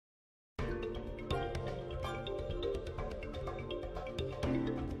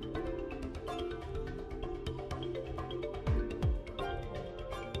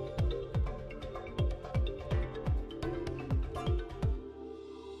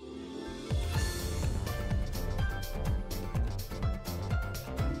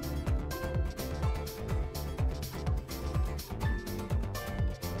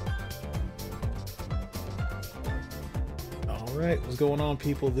right, what's going on,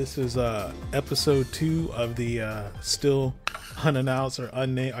 people? This is episode 2 of the still unannounced or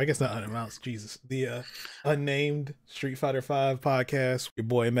unnamed, I guess not unannounced, Jesus, the unnamed Street Fighter 5 podcast. Your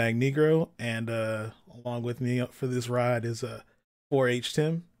boy Magnegro, and along with me for this ride is 4H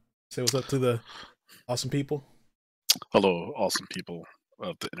Tim. Say what's up to the awesome people. Hello, awesome people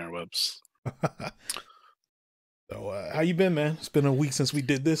of the interwebs. So how you been, man? It's been a week since we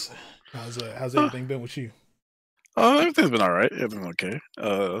did this. How's everything been with you? Everything's been all right. Everything's okay.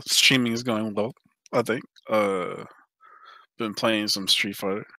 Streaming is going well, I think. Been playing some Street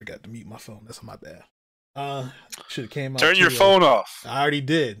Fighter. I got to mute my phone. That's my bad. Should have came out. Turn your phone off. I already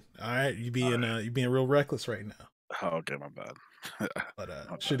did. All right, you being real reckless right now. Oh, okay, my bad. But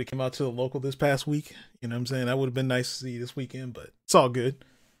should have came out to the local this past week. You know what I'm saying? That would have been nice to see this weekend, but it's all good.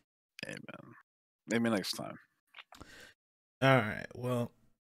 Amen. Maybe next time. All right. Well,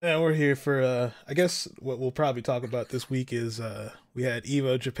 yeah, we're here for I guess what we'll probably talk about this week is we had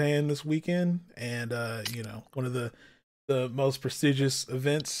Evo Japan this weekend, and one of the most prestigious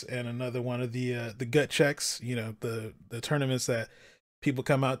events, and another one of the gut checks, the tournaments that people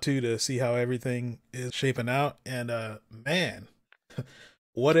come out to see how everything is shaping out. And man,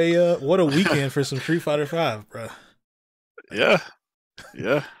 what a weekend for some Street Fighter 5, bro. Yeah.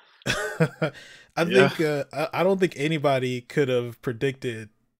 I think I don't think anybody could have predicted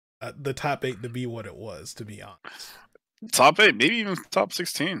the top 8 to be what it was, to be honest. Top 8, maybe even top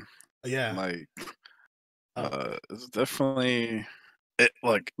 16. Yeah. It's definitely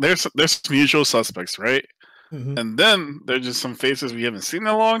there's some usual suspects, right? Mm-hmm. And then there's just some faces we haven't seen in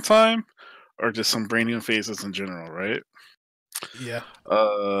a long time, or just some brand new faces in general, right? Yeah.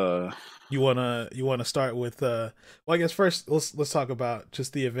 You wanna start with well, I guess first let's talk about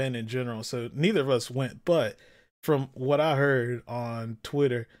just the event in general. So neither of us went, but from what I heard on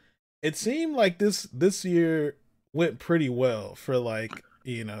Twitter, it seemed like this year went pretty well for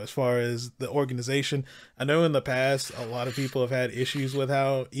as far as the organization. I know in the past a lot of people have had issues with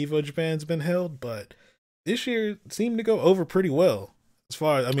how Evo Japan's been held, but this year seemed to go over pretty well. As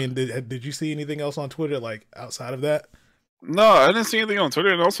far as, did you see anything else on Twitter outside of that? No, I didn't see anything on Twitter,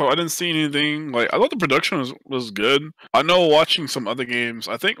 and also I didn't see anything I thought the production was good. I know watching some other games,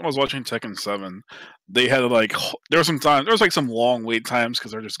 I think I was watching Tekken 7, they had there was some long wait times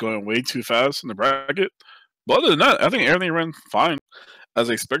because they're just going way too fast in the bracket. But other than that, I think everything ran fine as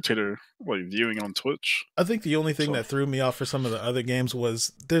a spectator viewing on Twitch. I think the only thing that threw me off for some of the other games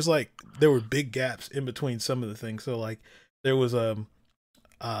was there were big gaps in between some of the things. So there was a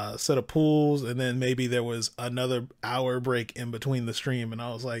set of pools, and then maybe there was another hour break in between the stream, and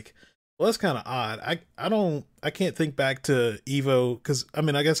I was like, well, that's kind of odd. I can't think back to Evo, because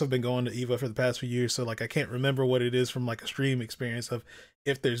I guess I've been going to Evo for the past few years, so I can't remember what it is from a stream experience of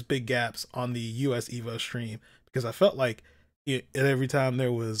if there's big gaps on the US Evo stream, because I felt like every time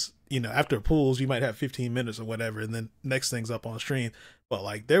there was, after pools you might have 15 minutes or whatever, and then next thing's up on stream,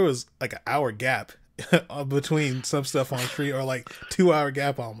 but there was an hour gap between some stuff on stream, or 2-hour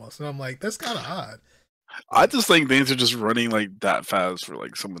gap almost, and I'm like, that's kind of odd. I just think things are just running that fast for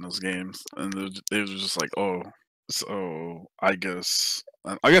some of those games, and they were just so I guess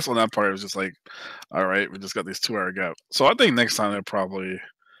on that part it was just all right, we just got this 2-hour gap. So I think next time they'll probably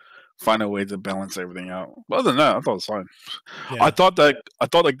find a way to balance everything out. But other than that, I thought it was fine. Yeah. I thought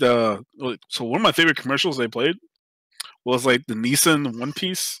so one of my favorite commercials they played was the Nissan One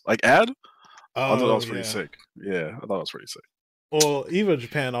Piece ad. I thought that was pretty sick. Yeah, I thought it was pretty sick. Well, Evo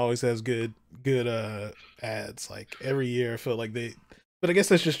Japan always has good ads. Every year I feel but I guess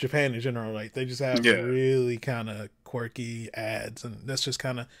that's just Japan in general, right? They just have really kind of quirky ads, and that's just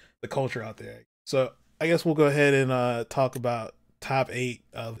kind of the culture out there. So I guess we'll go ahead and talk about top 8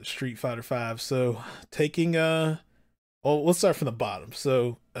 of Street Fighter 5. So taking we'll start from the bottom.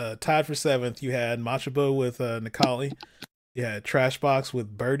 So tied for 7th, you had Machabo with Nikali. You had Trashbox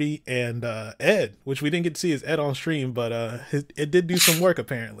with Birdie, and Ed, which we didn't get to see his Ed on stream, but it did do some work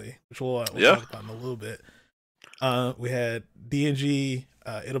apparently, which we'll talk about in a little bit. We had DNG,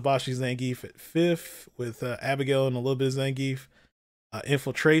 Itabashi Zangief at 5th with Abigail and a little bit of Zangief.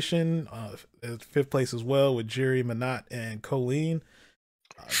 Infiltration at 5th place as well with Jiri, Manat, and Colleen.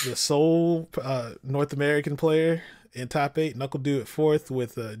 The sole North American player in top 8, Knuckle Dude at 4th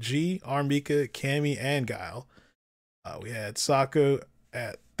with G, Armika, Cammy, and Guile. We had Sako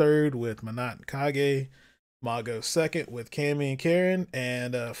at 3rd with Manat and Kage. Mago 2nd with Cammy and Karen.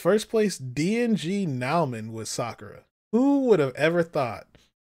 And 1st place, DNG Nauman with Sakura. Who would have ever thought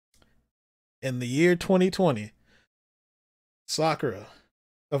in the year 2020 Sakura,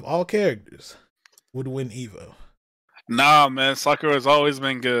 of all characters, would win Evo? Nah, man, Sakura has always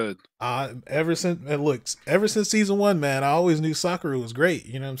been good. Ever since season 1, man, I always knew Sakura was great.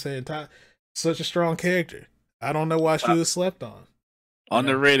 You know what I'm saying? Such a strong character. I don't know why she was slept on.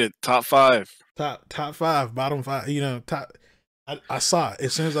 Underrated, top 5. Top 5, bottom 5. You know, top. I saw it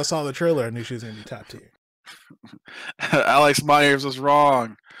as soon as I saw the trailer. I knew she was gonna be top tier. Alex Myers was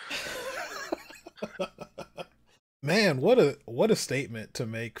wrong. Man, what a statement to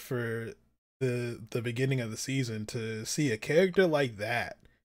make for the beginning of the season, to see a character like that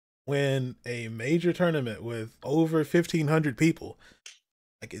win a major tournament with over 1,500 people.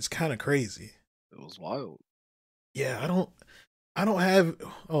 Like, it's kind of crazy. It was wild. Yeah, I don't have.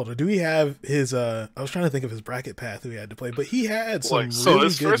 Oh, do we have his? I was trying to think of his bracket path who he had to play, but he had some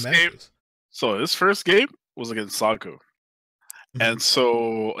really good matches. So his first game was against Saku. Mm-hmm. And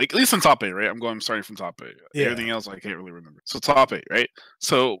so, like, at least in top 8, right? I'm starting from top 8. Yeah. Everything else I can't really remember. So top 8, right?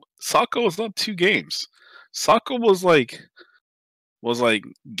 So Saku was up 2 games. Saku was like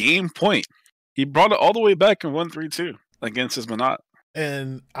game point. He brought it all the way back and won 3-2 against his Manat.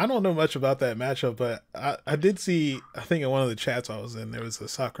 And I don't know much about that matchup, but I did see, I think in one of the chats I was in, there was a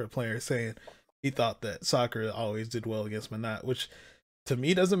Sakura player saying he thought that Sakura always did well against Manat, which to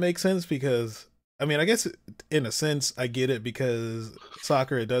me doesn't make sense because, I mean, I guess in a sense I get it because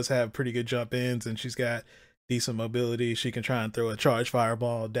Sakura does have pretty good jump ins and she's got decent mobility. She can try and throw a charge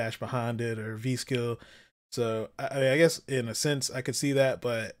fireball, dash behind it, or V skill. So I guess in a sense I could see that,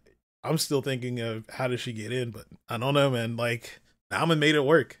 but I'm still thinking of how does she get in, but I don't know, man. Like, Alman made it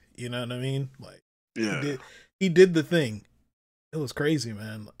work. You know what I mean? Like, yeah, he did the thing. It was crazy,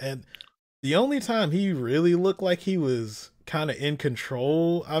 man. And the only time he really looked like he was kind of in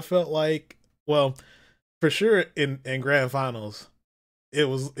control, I felt like, well, for sure in grand finals, it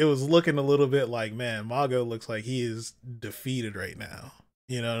was looking a little bit like, man, Mago looks like he is defeated right now.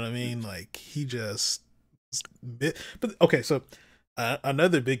 You know what I mean? Like, he just. But okay, so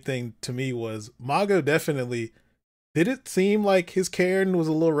another big thing to me was Mago definitely. Did it seem like his Karen was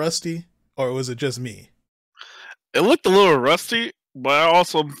a little rusty, or was it just me? It looked a little rusty, but I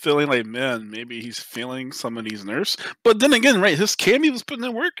also am feeling like, man, maybe he's feeling some of these nerfs. But then again, right, his Cammy was putting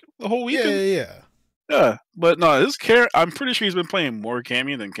in work the whole weekend. Yeah. But no, his Karen, I'm pretty sure he's been playing more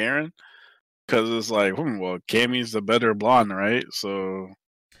Cammy than Karen, because it's like, well, Cammy's the better blonde, right? So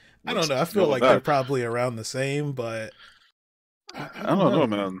I don't know. I feel like they're probably around the same, but I don't know,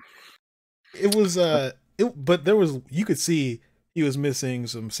 man. It was but there was, you could see he was missing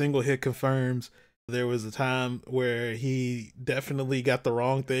some single hit confirms. There was a time where he definitely got the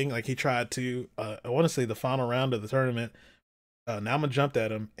wrong thing. Like, he tried to, I want to say the final round of the tournament, Nama jumped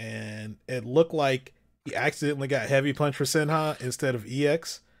at him and it looked like he accidentally got heavy punch for Senha instead of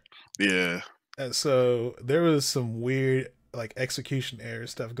EX. Yeah. And so there was some weird, like, execution error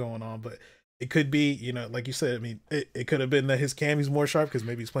stuff going on, but it could be, you know, like you said, I mean, it could have been that his Cammy's more sharp because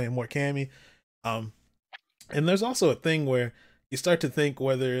maybe he's playing more Cammy. And there's also a thing where you start to think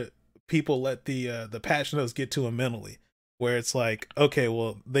whether people let the patch notes get to them mentally, where it's like, okay,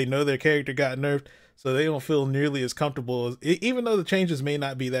 well, they know their character got nerfed, so they don't feel nearly as comfortable as, even though the changes may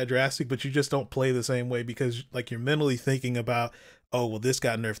not be that drastic, but you just don't play the same way because, like, you're mentally thinking about, oh, well, this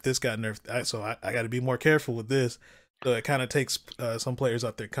got nerfed, so I got to be more careful with this. So it kind of takes some players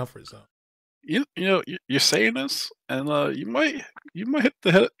out their comfort zone. You know, you're saying this, and you might hit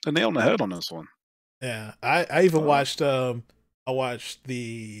the nail on the head on this one. Yeah, I even watched I watched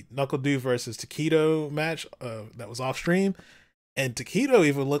the Knuckle Dude versus Taquito match that was off stream, and Taquito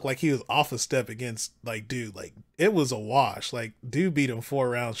even looked like he was off a step against, like, Dude. Like, it was a wash. Like, Dude beat him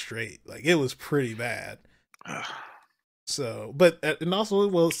 4 rounds straight. Like, it was pretty bad. So, but and also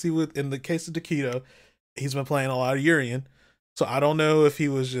we'll see with, in the case of Taquito, he's been playing a lot of Urian. So I don't know if he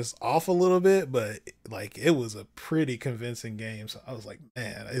was just off a little bit, but, like, it was a pretty convincing game. So I was like,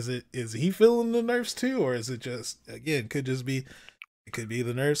 man, is he feeling the nerfs too, or is it just, again, it could be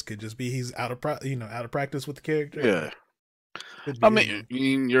the nerfs, could just be he's out of practice with the character. Yeah, I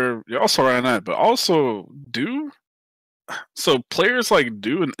mean, you're also right on that, but also so players like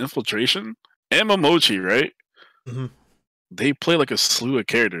Do and Infiltration and Momochi, right? Mm-hmm. They play like a slew of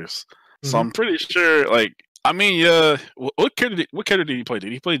characters, so I'm pretty sure, like. I mean, yeah. What character did he play?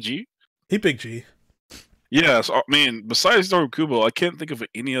 Did he play G? He picked G. Yeah. So, I mean, besides Kubo, I can't think of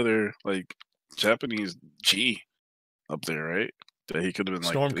any other, like, Japanese G up there, right? That he could have been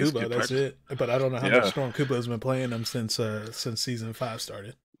like Storm Kubo. That's it. But I don't know how much Storm Kubo has been playing him since season 5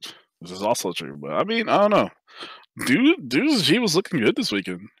 started. This is also true, but I mean, I don't know. Dude's G was looking good this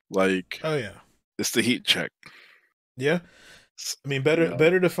weekend. Like, oh yeah, it's the heat check. Yeah. I mean, You know?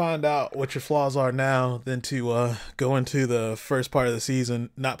 better to find out what your flaws are now than to go into the first part of the season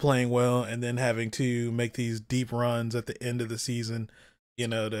not playing well and then having to make these deep runs at the end of the season, you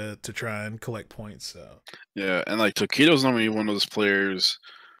know, to try and collect points. So Yeah, and like Tokido's normally one of those players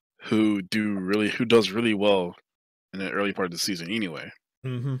who does really well in the early part of the season anyway.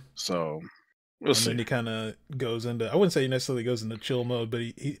 mm-hmm. So we'll And see. then he kind of goes into, I wouldn't say he necessarily goes into chill mode, but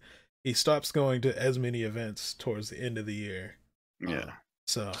he stops going to as many events towards the end of the year. Yeah.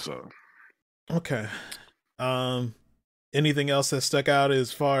 So okay. Anything else that stuck out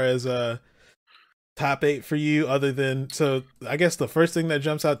as far as top 8 for you other than, so I guess the first thing that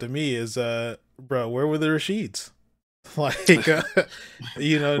jumps out to me is bro, where were the Rashids? Like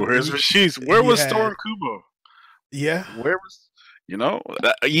you know, where's Rashids? Where was Storm Kubo? Yeah. Where was,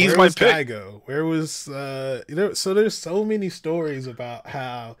 he's where my was pick. Daigo? Where was so there's so many stories about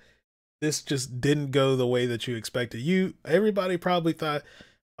how this just didn't go the way that you expected. Everybody probably thought,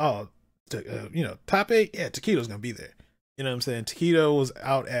 oh, top 8, yeah, Taquito's gonna be there. You know what I'm saying? Taquito was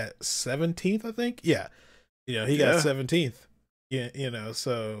out at 17th, I think. Yeah, he got 17th. Yeah,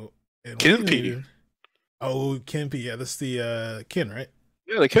 so Kenpy. Kenpy, yeah, that's the Ken, right?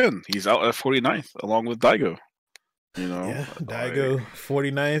 Yeah, the Ken. He's out at 49th along with Daigo. Yeah, Daigo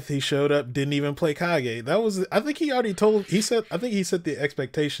 49th. He showed up, didn't even play Kage. I think he set the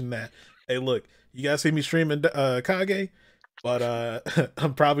expectation that, hey, look, you guys see me streaming Kage, but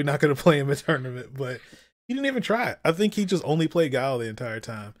I'm probably not going to play him in tournament. But he didn't even try. I think he just only played Gao the entire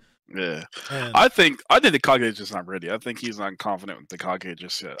time. Yeah, I think the Kage is just not ready. I think he's not confident with the Kage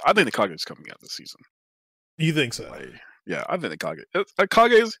just yet. I think the Kage is coming out this season. You think so? Yeah, I think the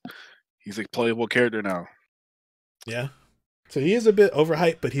Kage. He's a playable character now. Yeah. So he is a bit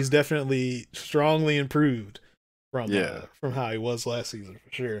overhyped, but he's definitely strongly improved from how he was last season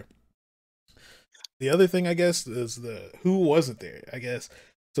for sure. The other thing, I guess, is who wasn't there, I guess.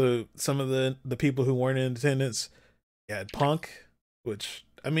 So some of the people who weren't in attendance, you had Punk, which,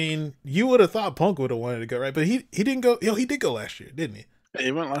 I mean, you would have thought Punk would have wanted to go, right? But he didn't go. He did go last year, didn't he? Yeah,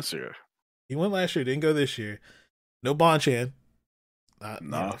 he went last year. He went last year, didn't go this year. No Bonchan.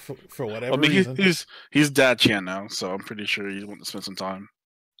 No, for whatever reason. He's Dad Chan now, so I'm pretty sure he wants to spend some time.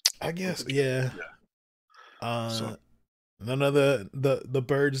 I guess, yeah. None of the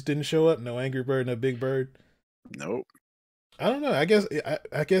birds didn't show up. No Angry Bird, no Big Bird. Nope. I don't know. I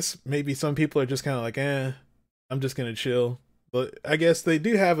guess maybe some people are just kind of like, I'm just gonna chill. But I guess they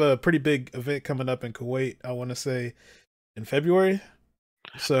do have a pretty big event coming up in Kuwait. I want to say in February.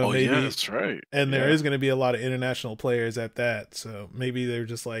 So maybe that's right. And there is going to be a lot of international players at that. So maybe they're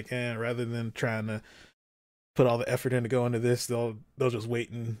just like, rather than trying to put all the effort into going to this, they'll just wait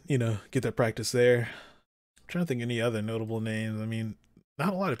and, get their practice there. I'm trying to think any other notable names. I mean,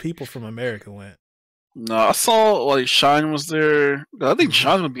 not a lot of people from America went. No, I saw Shine was there. I think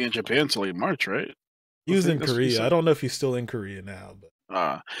Shine would be in Japan until March, right? He was in Korea. I don't know if he's still in Korea now, but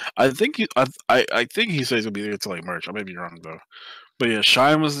I think I think he says he'll be there until March. I may be wrong though. But yeah,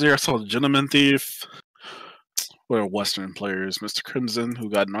 Shine was there. I saw Gentleman Thief. What are Western players? Mr. Crimson, who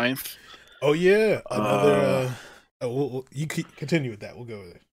got 9th. Oh yeah, another. You continue with that. We'll go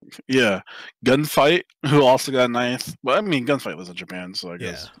with it. Yeah, Gunfight, who also got 9th. But I mean, Gunfight was in Japan, so I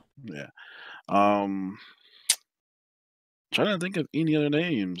guess. Yeah. Trying to think of any other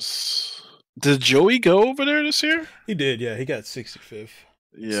names. Did Joey go over there this year? He did. Yeah, he got 65th.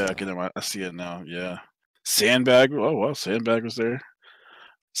 Yeah, I see it now. Yeah. Sandbag. Oh wow, Sandbag was there.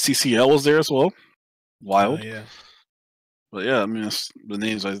 CCL was there as well. Wild. Yeah. But yeah, I mean, that's the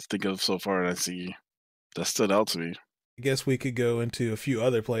names I think of so far that I see that stood out to me. I guess we could go into a few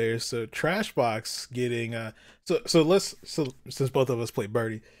other players. So Trashbox getting so since both of us played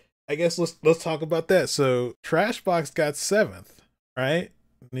Birdie, I guess let's talk about that. So Trashbox got 7th, right?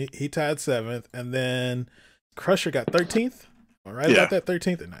 He tied 7th, and then Crusher got 13th. All right, about that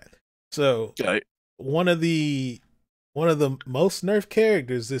 13th or 9th. So one of the most nerfed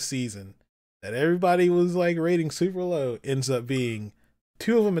characters this season that everybody was rating super low ends up being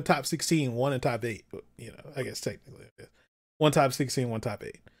 2 of them in top 16, 1 in top 8. I guess technically it is. 1 top 16, 1 top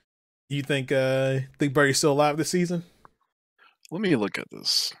 8. You think Birdie's still alive this season? Let me look at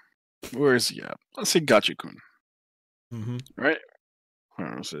this. Where is he at? Let's say Gachi-kun. Mm-hmm. Right?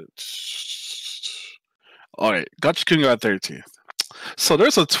 Where was it? All right, Gachi-kun got 13th. So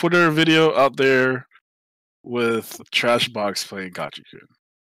there's a Twitter video out there with Trashbox playing Gachi-kun.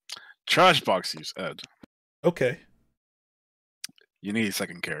 Trashbox use Ed. Okay. You need a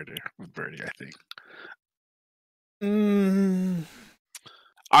second character with Birdie, I think.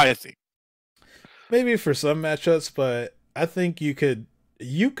 I think. Maybe for some matchups, but I think you could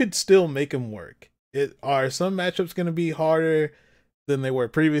still make him work. Are some matchups going to be harder than they were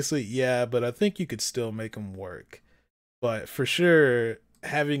previously? Yeah, but I think you could still make them work. But for sure,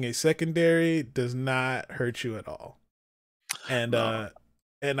 having a secondary does not hurt you at all. And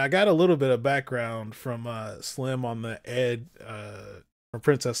and I got a little bit of background from Slim on the Ed, from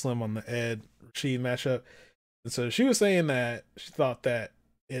Princess Slim on the Ed Rashid matchup. And so she was saying that she thought that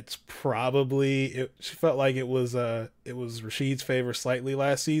it's probably she felt like it was Rashid's favor slightly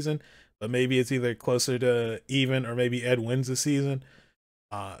last season, but maybe it's either closer to even or maybe Ed wins this season.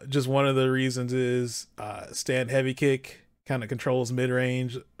 Just one of the reasons is stand heavy kick kind of controls mid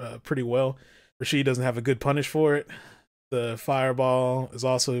range pretty well. Rashid doesn't have a good punish for it. The fireball is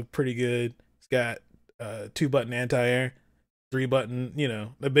also pretty good. It's got 2-button anti-air, 3-button,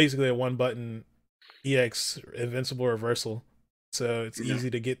 basically a 1-button EX invincible reversal. So it's easy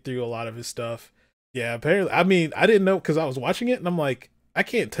to get through a lot of his stuff. Yeah, apparently, I mean, I didn't know because I was watching it and I'm like, I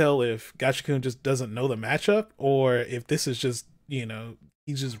can't tell if Gachikun just doesn't know the matchup or if this is just,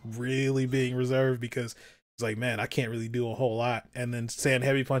 he's just really being reserved because he's like, man, I can't really do a whole lot. And then sand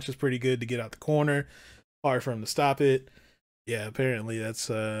heavy punch is pretty good to get out the corner. Hard for him to stop it. Yeah, apparently that's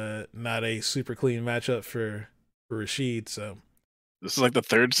not a super clean matchup for Rashid. So this is like the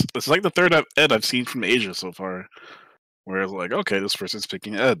third Ed I've seen from Asia so far. Where it's like, okay, this person's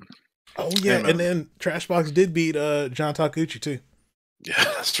picking Ed. Oh yeah, and then Trashbox did beat John Takuchi too. Yeah,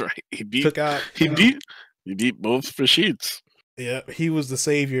 that's right. He beat both Rashids. Yeah, he was the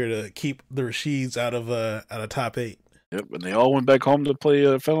savior to keep the Rashids out of top 8. Yep, and they all went back home to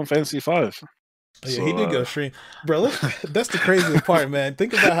play Final Fantasy V. Oh, yeah, so, he did go stream. Bro, that's the craziest part, man.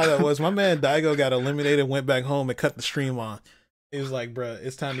 Think about how that was. My man Daigo got eliminated, went back home, and cut the stream on. It was like, bro,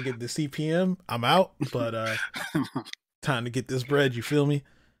 it's time to get the CPM. I'm out, but time to get this bread. You feel me?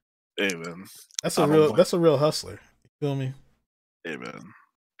 Hey man, that's a real hustler. You feel me? Hey man,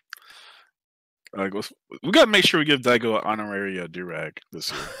 we gotta make sure we give Daigo an honorary durag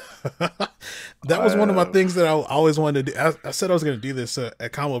this year. That was one of my things that I always wanted to do. I said I was going to do this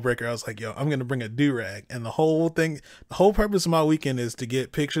at Combo Breaker. I was like, yo, I'm going to bring a durag, and the whole purpose of my weekend is to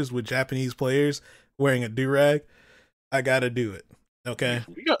get pictures with Japanese players wearing a durag. I got to do it. Okay,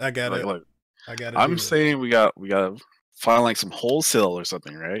 I got to. I'm saying we got to find like some wholesale or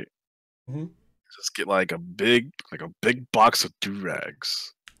something, right? Mm-hmm. Just get like a big box of durags.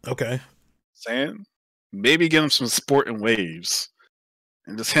 Okay. Saying maybe get them some sport and waves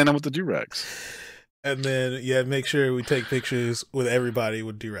and just hand them with the durags. And then make sure we take pictures with everybody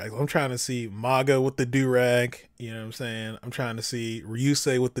with durags. I'm trying to see Maga with the durag. You know what I'm saying? I'm trying to see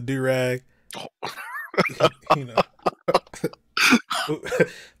Ryusei with the durag.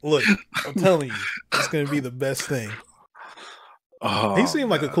 Look, I'm telling you, it's gonna be the best thing. He seemed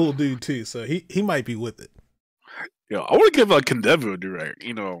like a cool dude too, so he might be with it. Yo, I want to give Kendevu a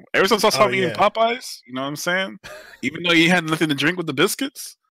durag. Ever since I saw him eating Popeyes, you know what I'm saying? Even though he had nothing to drink with the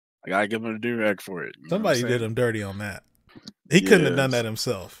biscuits, I gotta give him a durag for it. Somebody did him dirty on that. He couldn't have done that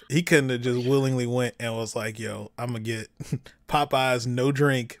himself. He couldn't have just willingly went and was like, yo, I'm gonna get Popeyes, no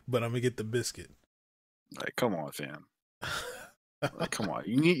drink, but I'm gonna get the biscuit. Like, come on, fam. Like, come on.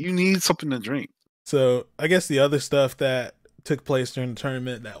 You need something to drink. So I guess the other stuff that took place during the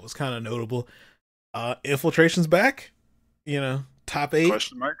tournament that was kind of notable. Infiltration's back, top 8.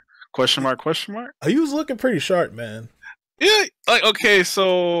 Question mark. He was looking pretty sharp, man. Yeah, like, okay,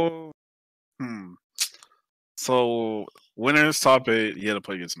 so winners top 8, he had to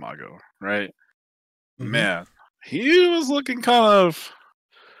play against Mago, right? Mm-hmm. Man, he was looking kind of,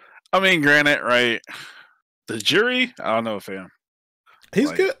 I mean, granted, right? The jury, I don't know, fam.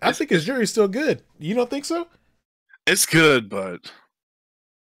 He's good. I think his jury's still good. You don't think so? It's good, but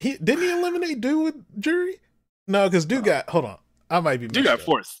didn't he eliminate Dude with jury? No, because Dude got. Hold on, I might be. Dude got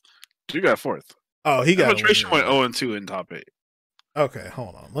fourth. Oh, he got. Infiltration went 0-2 in top 8. Okay,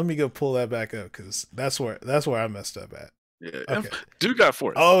 hold on. Let me go pull that back up because that's where I messed up at. Yeah, okay. Dude got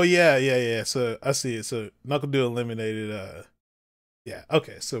 4th. Oh yeah. So I see it. So Knuckle Dude eliminated. Yeah.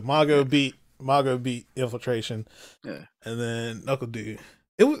 Okay. So Mago beat Infiltration. Yeah. And then Knuckle Dude.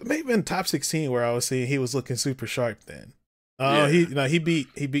 It was maybe in top 16 where I was seeing he was looking super sharp then. He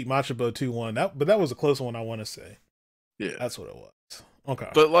beat Machibo 2-1. But that was a close one, I want to say. Yeah. That's what it was. Okay.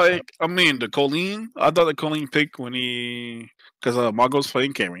 But I mean, the Colleen, I thought the Colleen pick because Mago's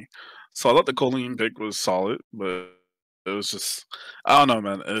playing Camry. So I thought the Colleen pick was solid, but it was just, I don't know,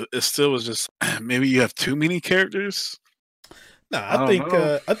 man. It still was just, maybe you have too many characters. No, I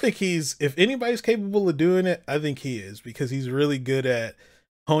think he's, if anybody's capable of doing it, I think he is, because he's really good at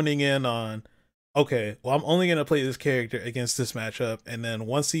honing in on, okay, well, I'm only going to play this character against this matchup. And then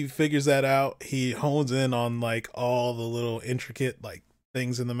once he figures that out, he hones in on like all the little intricate like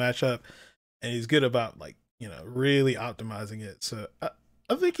things in the matchup. and he's good about like really optimizing it. So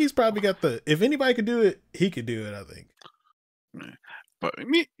I think he's probably got if anybody could do it, he could do it. I think. But I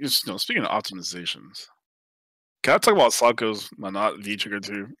mean, speaking of optimizations, can I talk about Sako's not V Trigger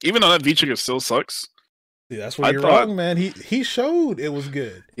 2? Even though that V Trigger still sucks. See, that's where you're wrong, man. He showed it was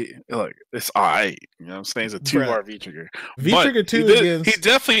good. It's alright. You know what I'm saying? It's a 2-bar V Trigger. V Trigger 2 he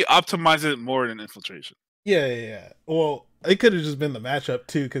definitely optimized it more than Infiltration. Yeah. Well, it could have just been the matchup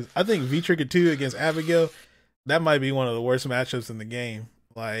too, because I think V Trigger 2 against Abigail, that might be one of the worst matchups in the game.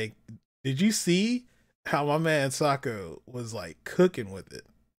 Like, did you see how my man Sako was like cooking with it?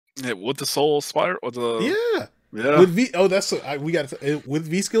 Yeah, with the Soul Spire or yeah. With we got with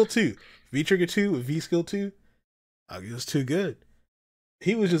V Skill 2, V Trigger 2 with V Skill 2. It was too good.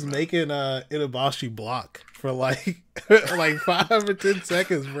 He was just making Inabashi block for like 5 or 10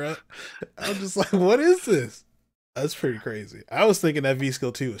 seconds, bro. I'm just like, what is this? That's pretty crazy. I was thinking that V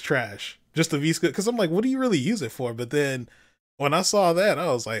Skill 2 was trash. Just the V Skill, because I'm like, what do you really use it for? But then when I saw that,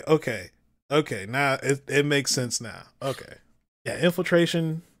 I was like, okay, now it makes sense now. Okay. Yeah,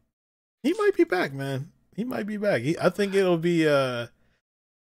 Infiltration, he might be back, man. He might be back. I think it'll be a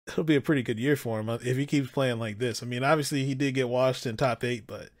pretty good year for him if he keeps playing like this. I mean, obviously he did get washed in top 8,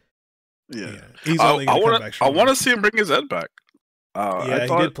 but he's only going to come back strong. I want to see him bring his Ed back.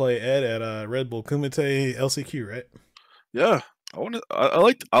 He did play Ed at Red Bull Kumite LCQ, right? Yeah,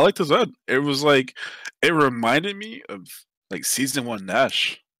 I liked his Ed. It was like, it reminded me of like season 1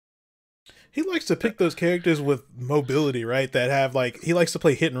 Nash. He likes to pick those characters with mobility, right? That have he likes to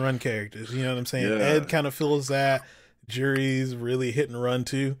play hit and run characters. You know what I'm saying? Yeah. Ed kind of fills that. Jury's really hit and run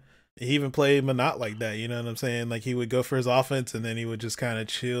too. He even played Monot like that. You know what I'm saying? Like he would go for his offense and then he would just kind of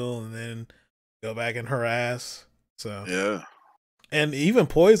chill and then go back and harass. So yeah. And even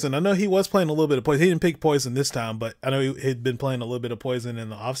Poison, I know he was playing a little bit of Poison. He didn't pick Poison this time, but I know he'd been playing a little bit of Poison in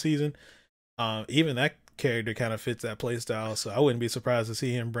the off season. Even that character kind of fits that play style, so I wouldn't be surprised to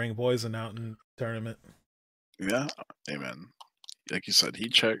see him bring Poison out in tournament. Yeah, amen. Like you said, he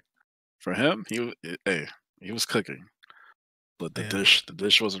checked for him. He was cooking, but the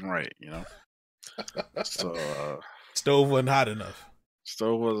dish wasn't right, So stove wasn't hot enough.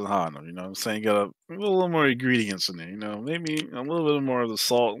 Stove wasn't hot enough, you know what I'm saying? Got a little more ingredients in there, maybe a little bit more of the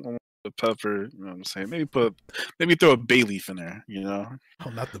salt, a little more of the pepper, you know what I'm saying? Maybe throw a bay leaf in there, Oh,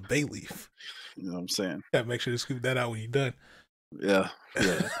 not the bay leaf. You know what I'm saying? Gotta make sure to scoop that out when you're done. Yeah.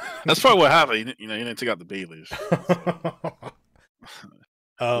 That's probably what happened. You didn't take out the bay leaf.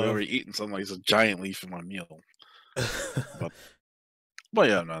 We already eaten something like it's a giant leaf in my meal. But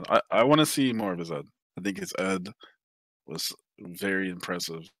yeah, man, I want to see more of his Ed. I think his Ed was very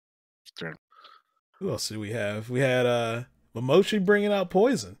impressive. Who else did we have? We had Momochi bringing out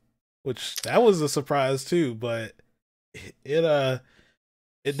Poison, which that was a surprise too, but it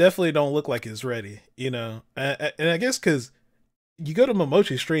definitely don't look like it's ready, And I guess because you go to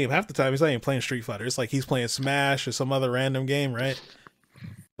Momochi's stream, half the time he's not even playing Street Fighter. It's like he's playing Smash or some other random game, right?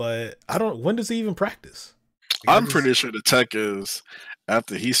 But when does he even practice? I'm pretty sure the tech is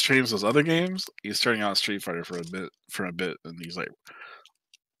after he streams those other games, he's turning on Street Fighter for a bit, and he's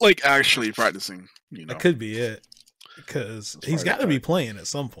like actually practicing. That could be it, because he's got to be playing at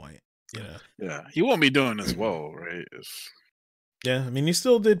some point. Yeah, he won't be doing as well, right? Yeah, I mean, he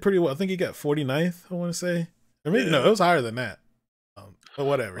still did pretty well. I think he got 49th, I want to say. Or maybe, no, it was higher than that. But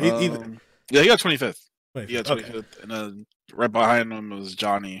whatever. Yeah, he got 25th. He got 25th. Okay. And then right behind him was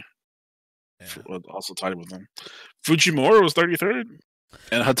Johnny. Yeah. Also tied with him. Fujimura was 33rd.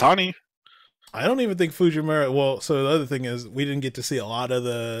 And Hatani. I don't even think Fujimura... Well, so the other thing is, we didn't get to see a lot of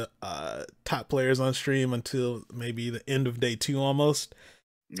the top players on stream until maybe the end of day 2 almost.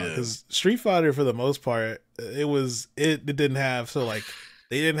 Because Street Fighter, for the most part, it didn't have they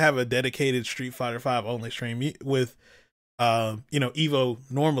didn't have a dedicated Street Fighter 5 only stream with Evo.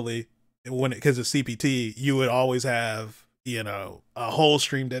 Normally, because of CPT, you would always have a whole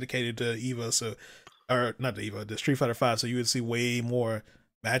stream dedicated to Evo. So, or not to Evo, the Street Fighter 5. So you would see way more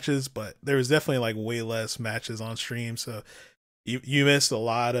matches, but there was definitely way less matches on stream. So you missed a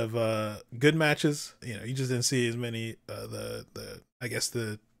lot of good matches. You just didn't see as many I guess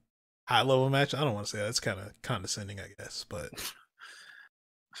the high level match. I don't want to say that. It's kind of condescending, I guess, but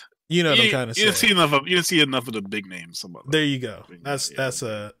what I'm trying to say. You didn't see enough of the big names. There you go. That's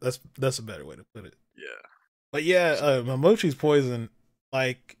a better way to put it. Yeah. But yeah, Momochi's Poison.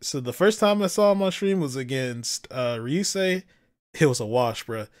 So the first time I saw him on stream was against Ryusei. It was a wash,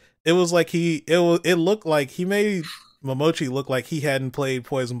 bro. It was like it looked like he made Momochi look like he hadn't played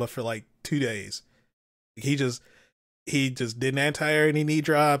Poison but for 2 days. He just didn't anti-air any knee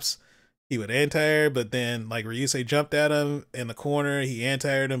drops. he would anti-air, but then like Ryusei jumped at him in the corner, he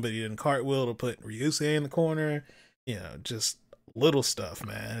anti-aired him, but he didn't cartwheel to put Ryusei in the corner. You know, just little stuff,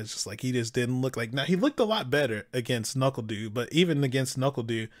 man. It's just like he just didn't look like. Now he looked a lot better against Knuckle Dude, but even against Knuckle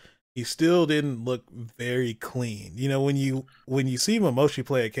Dude, he still didn't look very clean. You know, when you see Momoshi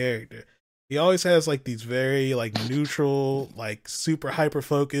play a character, he always has like these very like neutral, like super hyper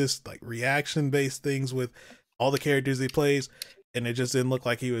focused, like reaction based things with all the characters he plays, and it just didn't look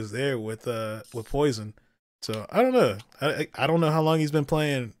like he was there with Poison. So I don't know. I don't know how long he's been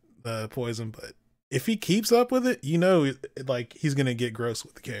playing Poison, but if he keeps up with it, you know, like he's gonna get gross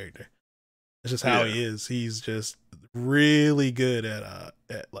with the character. It's just how he is. He's just really good at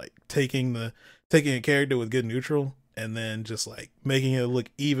like taking a character with good neutral and then just like making it look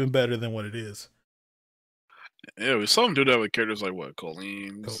even better than what it is. Yeah, we saw him do that with characters like what,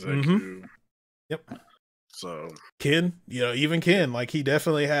 Colleen, Zeku. Yep. So Ken, you know, even Ken, like he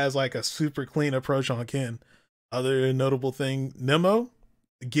definitely has like a super clean approach on Ken. Other notable thing, Nemo,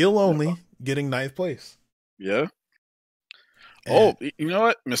 Gil only getting 9th place. Yeah. And, you know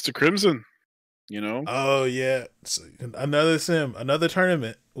what, Mr. Crimson. You know? Oh yeah, so another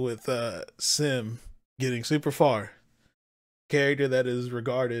tournament with Sim getting super far. Character that is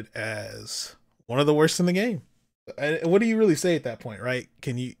regarded as one of the worst in the game. What do you really say at that point, right?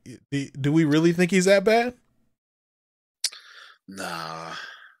 Can you do we really think he's that bad? Nah.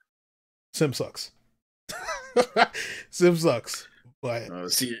 Sim sucks. Sim sucks. But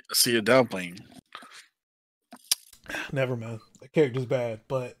see you downplaying. Never, man. The character's bad,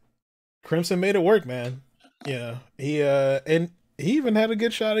 but Crimson made it work, man. Yeah, he even had a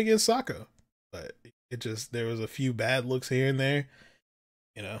good shot against Sako, but there was a few bad looks here and there.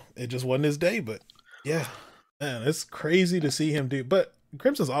 You know, it just wasn't his day. But yeah, man, it's crazy to see him do. But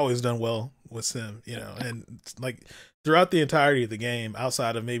Crimson's always done well with Sim, you know, and like throughout the entirety of the game,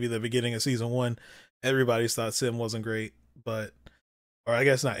 outside of maybe the beginning of season 1, everybody's thought Sim wasn't great, but. Or I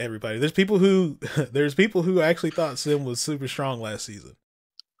guess not everybody. There's people who actually thought Sim was super strong last season.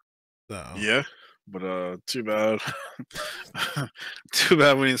 So yeah, but too bad. Too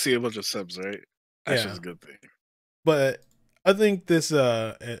bad we didn't see a bunch of subs, right? That's just a good thing. But I think this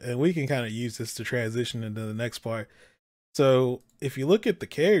and we can kind of use this to transition into the next part. So if you look at the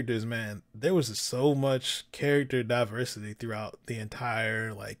characters, man, there was so much character diversity throughout the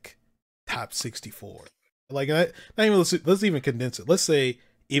entire like top 64. Like, not even let's even condense it. Let's say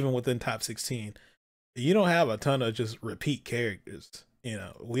even within top 16, you don't have a ton of just repeat characters. You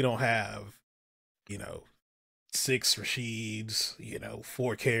know, we don't have, 6 Rashids,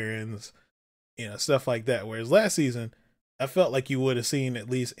 4 Karens, stuff like that. Whereas last season, I felt like you would have seen at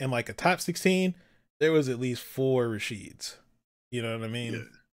least in like a top 16, there was at least 4 Rashids. You know what I mean? Yeah.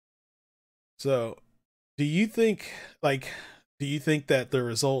 So, do you think that the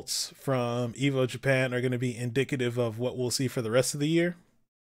results from Evo Japan are going to be indicative of what we'll see for the rest of the year?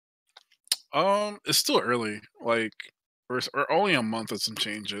 It's still early. Like, we're only a month of some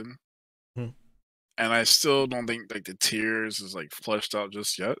change in. And I still don't think like the tiers is like fleshed out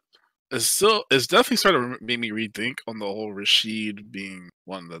just yet. It's definitely started to make me rethink on the whole Rashid being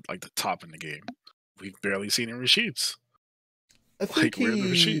one of the like the top in the game. We've barely seen any Rashids. I think where are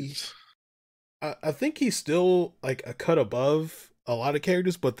the Rashids? I think he's still like a cut above a lot of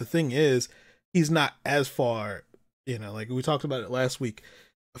characters, but the thing is, he's not as far. Like we talked about it last week.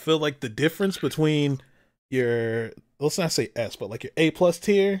 I feel like the difference between your, let's not say S, but like your A+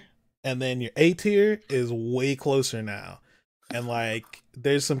 tier and then your A tier is way closer now. And like,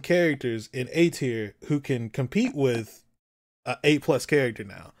 there's some characters in A tier who can compete with a A+ character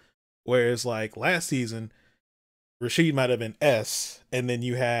now. Whereas like last season, Rashid might have been S, and then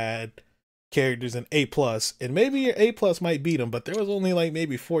you had characters in A+, and maybe your A+ might beat him, but there was only like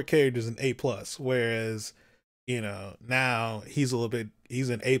maybe 4 characters in A+. Whereas, now he's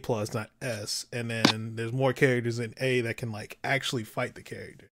in A+, not S, and then there's more characters in A that can like actually fight the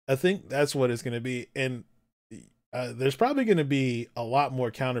character. I think that's what it's going to be, and there's probably going to be a lot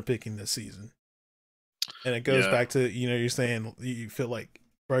more counterpicking this season. And it goes back to, you're saying you feel like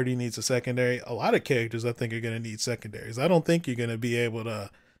Birdie needs a secondary. A lot of characters I think are going to need secondaries. I don't think you're going to be able to,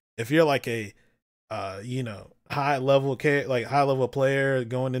 if you're like a high level player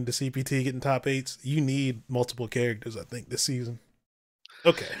going into CPT getting top 8s, you need multiple characters, I think, this season.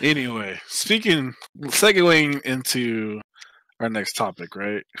 Okay. Anyway, segueing into our next topic,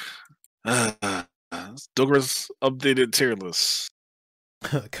 right? Dogura's updated tier list.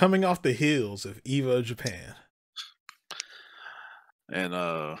 Coming off the heels of Evo Japan. And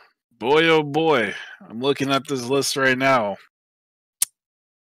boy oh boy, I'm looking at this list right now.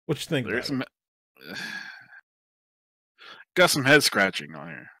 What you think? Got some head scratching on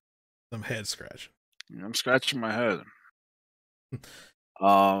here. Some head scratching. I'm scratching my head.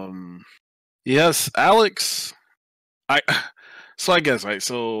 Yes, Alex. So I guess right.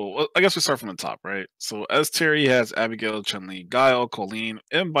 So I guess we start from the top, right? So S tier he has Abigail, Chun-Li, Guile, Colleen,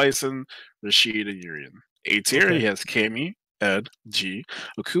 M Bison, Rashid, and Urian. A tier he has Cammy, Ed, G,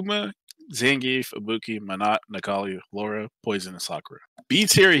 Akuma, Zangief, Ibuki, Manat, Nakali, Laura, Poison, and Sakura. B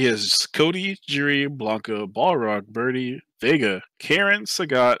tier he has Cody, Jiri, Blanca, Balrog, Birdie, Vega, Karen,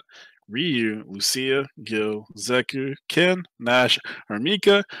 Sagat, Ryu, Lucia, Gil, Zeku, Ken, Nash,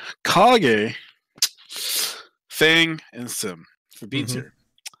 Armika, Kage, Fang, and Sim for B tier.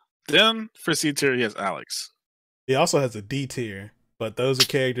 Then for C tier, he has Alex. He also has a D tier, but those are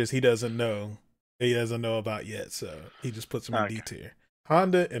characters he doesn't know. He doesn't know about yet, so he just puts them in D tier.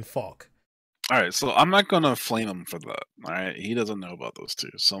 Honda and Falk. All right, so I'm not gonna flame him for that. All right, he doesn't know about those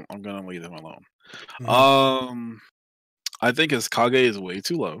two, so I'm gonna leave him alone. I think his Kage is way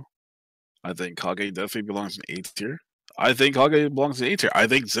too low. I think Kage definitely belongs in A tier. I think Kage belongs in A tier. I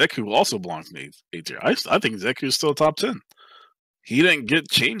think Zeku also belongs in A tier. I think Zeku is still top 10. He didn't get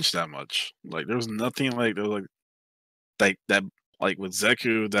changed that much. Like there was nothing like that like with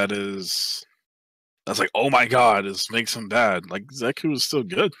Zeku that's like, oh my god, this makes him bad. Like Zeku is still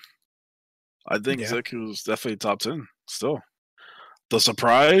good. I think Zeku is definitely top 10 still. The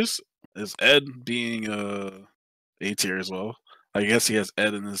surprise is Ed being A tier as well. I guess he has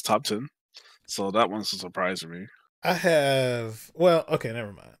Ed in his top 10. So that one's a surprise for me. Okay,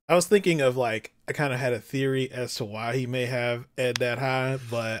 never mind. I was thinking of I kind of had a theory as to why he may have Ed that high,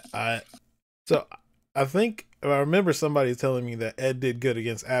 but I think I remember somebody telling me that Ed did good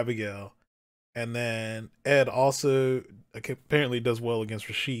against Abigail, and then Ed also apparently does well against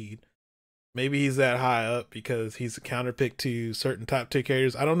Rashid. Maybe he's that high up because he's a counterpick to certain top tier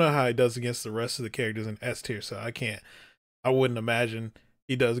characters. I don't know how he does against the rest of the characters in S tier, so I wouldn't imagine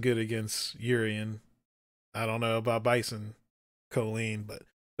he does good against Urian. I don't know about Bison, Colleen, but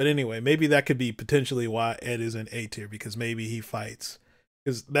anyway, maybe that could be potentially why Ed is in A tier, because maybe he fights.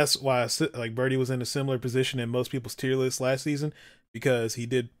 Because that's why Birdie was in a similar position in most people's tier list last season, because he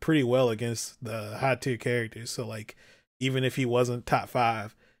did pretty well against the high tier characters. So even if he wasn't top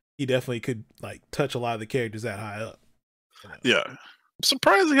 5, he definitely could touch a lot of the characters that high up. Yeah, I'm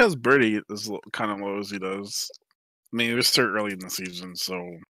surprised he has Birdie as kind of low as he does. I mean, it was still early in the season,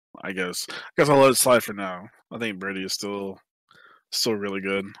 so I guess I'll let it slide for now. I think Birdie is still really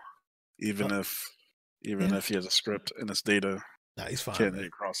good, even if he has a script and his data. Nah, he's fine. Can't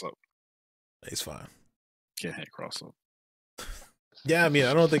hit cross up. He's fine. Can't hit cross up. Yeah, I mean,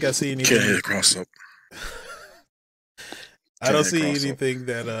 I don't think I see anything. Can't hit cross up. I don't see anything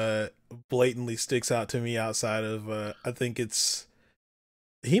that blatantly sticks out to me outside of I think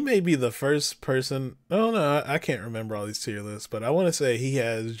he may be the first person. No, I can't remember all these tier lists, but I want to say he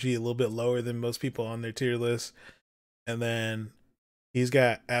has G a little bit lower than most people on their tier list, and then he's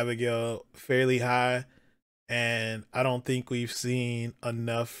got Abigail fairly high, and I don't think we've seen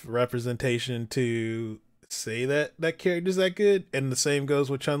enough representation to say that character's that good. And the same goes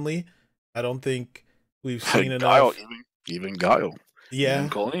with Chun-Li. I don't think we've seen enough. Even Guile. Yeah. Even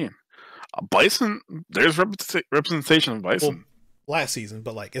Colleen. Bison, there's representation of Bison. Well, last season,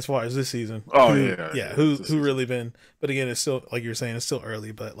 but as far as this season, who really been? But again, it's still like you're saying, it's still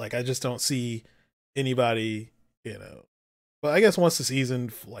early. But I just don't see anybody, But I guess once the season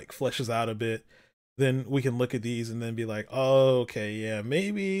fleshes out a bit, then we can look at these and then be like, oh, okay, yeah,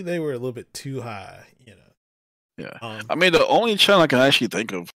 maybe they were a little bit too high, Yeah, I mean, the only channel I can actually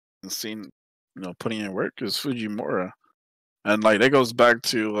think of and seen, putting in work is Fujimura, and that goes back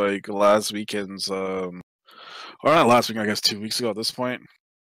to last weekend's, or not last week, I guess 2 weeks ago at this point,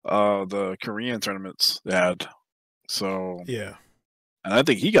 the Korean tournaments they had. So yeah, and I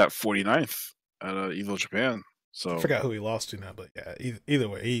think he got 49th at Evo Japan. So I forgot who he lost to now, but yeah, either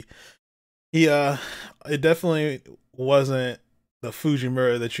way, he it definitely wasn't the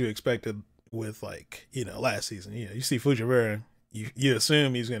Fujimura that you expected with last season. You see Fujimura, you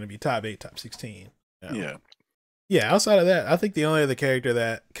assume he's going to be top 8, top 16. Yeah. Outside of that, I think the only other character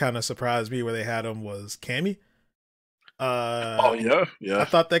that kind of surprised me where they had him was Cammy. Yeah. I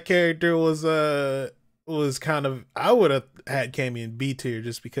thought that character was kind of, I would have had Cammy in B tier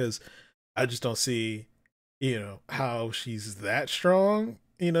just because I just don't see, how she's that strong.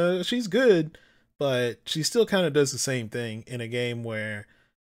 She's good, but she still kind of does the same thing in a game where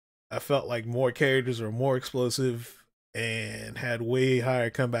I felt like more characters were more explosive and had way higher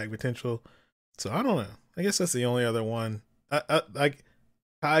comeback potential. So I don't know. I guess that's the only other one. I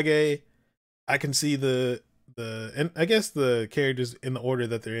Kage, I can see the and I guess the characters in the order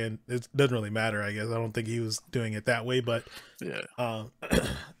that they're in, it doesn't really matter. I guess I don't think he was doing it that way, but yeah,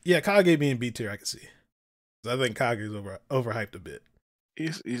 yeah, Kage being B tier, I can see. I think Kage is overhyped a bit.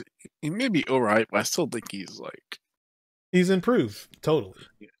 He may be overhyped, but I still think he's improved totally.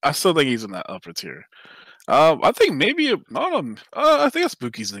 I still think he's in that upper tier. I think maybe I think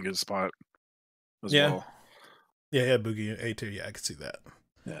Spooky's in a good spot as well. Yeah, Boogie A tier. Yeah, I can see that.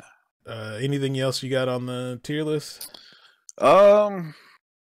 Yeah. Anything else you got on the tier list?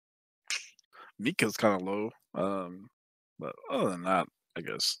 Mika's kind of low. But other than that, I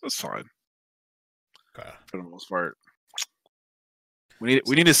guess that's fine. Okay. For the most part, we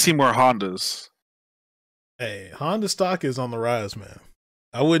need to see more Hondas. Hey, Honda stock is on the rise, man.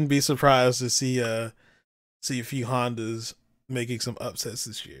 I wouldn't be surprised to see a few Hondas making some upsets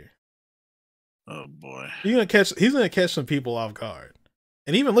this year. Oh boy, he's gonna catch some people off guard.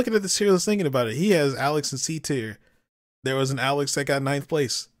 And even looking at this tier, I was thinking about it. He has Alex in C tier. There was an Alex that got 9th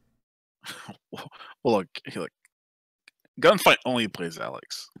place. Well, look, Gunfight only plays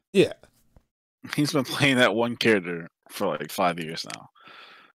Alex. Yeah, he's been playing that one character for like 5 years now.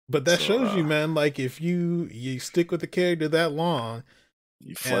 But that shows you, man. Like if you stick with the character that long,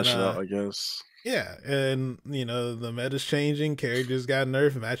 you flesh it out, I guess. Yeah, and the meta's changing. Characters got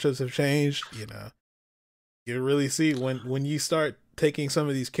nerfed. Matchups have changed. You really see when you start taking some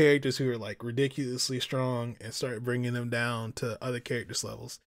of these characters who are like ridiculously strong and start bringing them down to other characters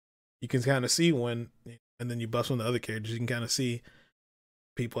levels. You can kind of see when, and then you bust on the other characters. You can kind of see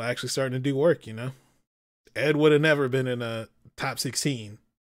people actually starting to do work. Ed would have never been in a top 16.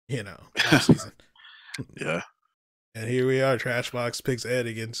 Last season. Yeah. And here we are. Trashbox picks Ed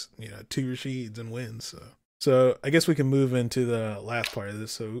against 2 Rashids and wins. So I guess we can move into the last part of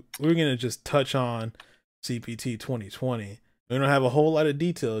this. So we're gonna just touch on CPT 2020. We don't have a whole lot of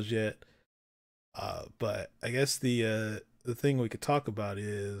details yet, but I guess the thing we could talk about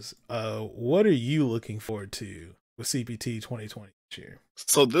is what are you looking forward to with CPT 2020 this year?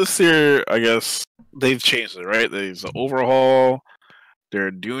 So this year, I guess they've changed it, right? There's an overhaul. They're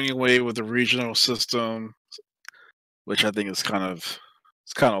doing away with the regional system, which I think is kind of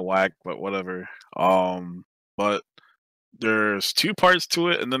whack, but whatever. But there's 2 parts to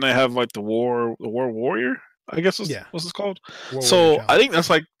it, and then they have like the war warrior, I guess what's this called? So I think that's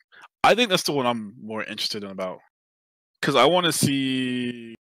the one I'm more interested in about, because I want to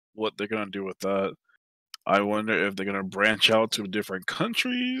see what they're gonna do with that. I wonder if they're gonna branch out to different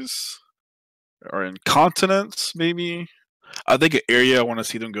countries or in continents, maybe. I think an area I want to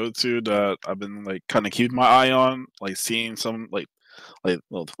see them go to that I've been like kind of keeping my eye on, like seeing some like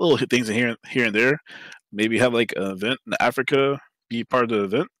little things in here and there. Maybe have like an event in Africa, be part of the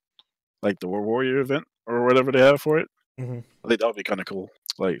event, like the War Warrior event or whatever they have for it. Mm-hmm. I think that would be kind of cool,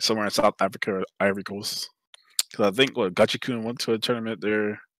 like somewhere in South Africa or Ivory Coast. Because I think Gachikun went to a tournament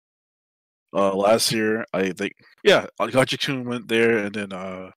there last year. I think Gachikun went there, and then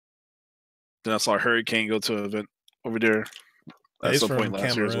I saw Hurricane go to an event over there at some point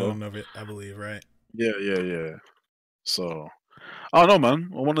last year as well. Of it, I believe, right? Yeah. So I don't know, man.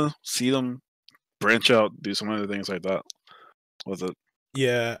 I want to see them branch out, do some other things like that with it.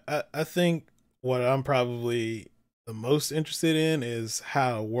 Yeah, I think what I'm probably the most interested in is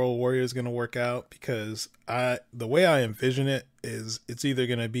how World Warrior is going to work out, because the way I envision it is it's either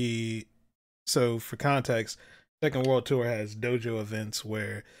going to be, so for context, Second World Tour has dojo events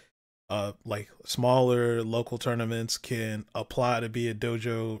where like smaller local tournaments can apply to be a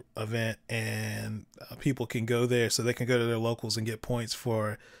dojo event, and people can go there so they can go to their locals and get points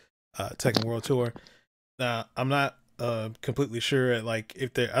for Tekken World Tour. Now, I'm not completely sure like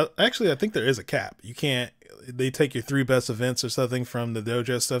if there actually I think there is a cap. You can't, they take your 3 best events or something from the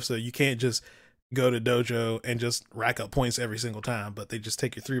dojo stuff, so you can't just go to dojo and just rack up points every single time, but they just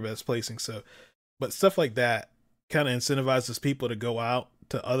take your 3 best placings. So but stuff like that kind of incentivizes people to go out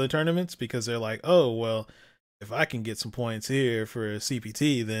to other tournaments, because they're like, oh well, if I can get some points here for a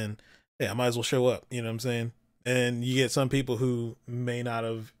CPT, then I might as well show up, you know what I'm saying? And you get some people who may not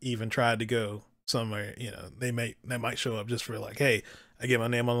have even tried to go somewhere, they might show up just for like, hey, I get my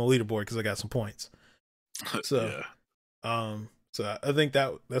name on the leaderboard because I got some points. So so I think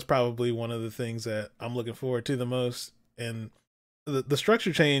that's probably one of the things that I'm looking forward to the most. And the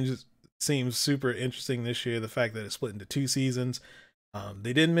structure change seems super interesting this year, the fact that it's split into 2 seasons.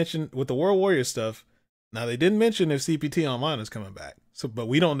 They didn't mention with the World Warrior stuff. Now they didn't mention if CPT Online is coming back. So, but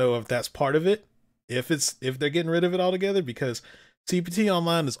we don't know if that's part of it, if they're getting rid of it altogether, because CPT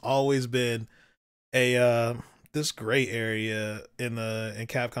Online has always been a this gray area in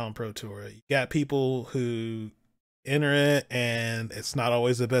Capcom Pro Tour. You got people who enter it and it's not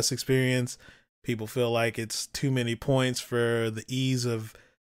always the best experience. People feel like it's too many points for the ease of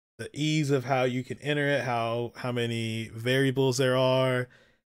how you can enter it, how many variables there are.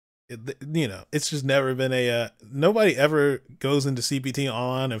 It's just never been nobody ever goes into CPT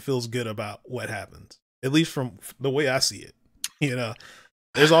online and feels good about what happens. At least from the way I see it.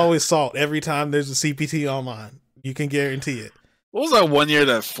 There's always salt every time there's a CPT online. You can guarantee it. What was that one year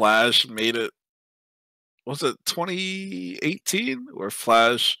that Flash made it? Was it 2018 where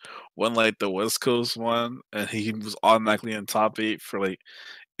Flash won like the West Coast one and he was automatically in top 8 for like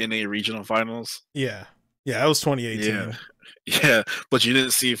NA regional finals? Yeah, that was 2018. Yeah, but you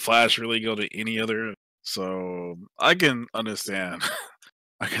didn't see Flash really go to any other, so I can understand.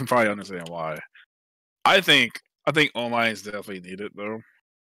 I can probably understand why. I think online is definitely needed though.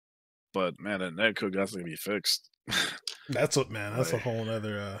 But man, that netcode has to be fixed. That's a whole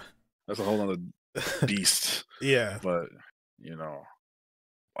other. That's a whole other beast. Yeah, but I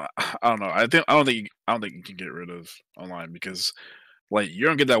don't know. I don't think you can get rid of online because like you're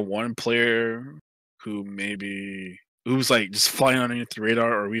gonna get that one player who's like just flying underneath the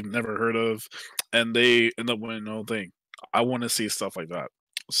radar or we've never heard of, and they end up winning the whole thing. I want to see stuff like that.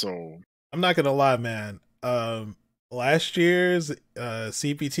 So I'm not gonna lie, man. Last year's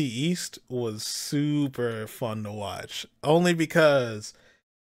CPT East was super fun to watch, only because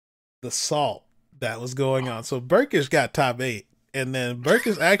the salt that was going on. So Burkish got top 8, and then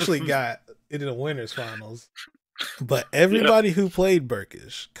Burkish actually got into the winners finals. But everybody who played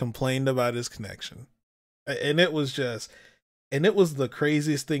Burkish complained about his connection, and it was the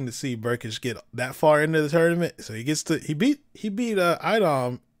craziest thing to see Burkish get that far into the tournament. So he beat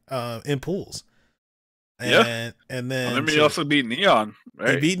Idom in pools. And then he also beat Neon,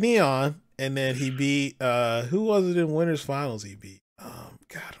 right? He beat Neon, and then he beat who was it in winners finals he beat? God,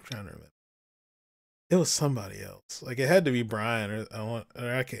 I'm trying to remember. It was somebody else. Like it had to be Brian or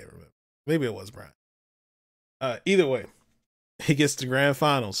I can't remember. Maybe it was Brian. Either way, he gets to grand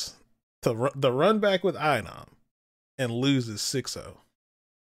finals to the run back with Idom and loses 6-0.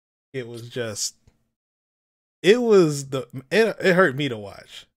 It hurt me to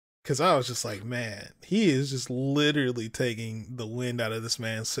watch. Because I was just like, man, he is just literally taking the wind out of this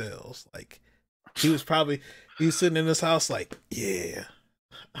man's sails. Like, he was sitting in his house like, yeah,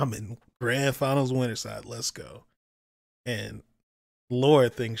 I'm in grand finals winner side. Let's go. And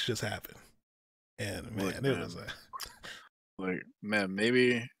Lord, things just happened. And man,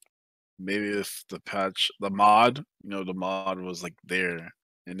 maybe if the mod was like there,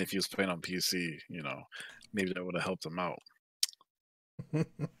 and if he was playing on PC, maybe that would have helped him out.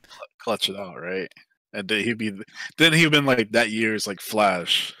 Clutch it out, right? And then he'd been like that year's like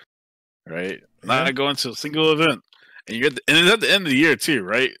Flash, right? Yeah. Not going to a single event, and it's at the end of the year too,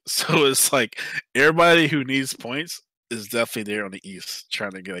 right? So it's like everybody who needs points is definitely there on the East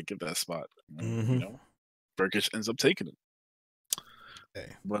trying to get that spot. Burkish ends up taking it.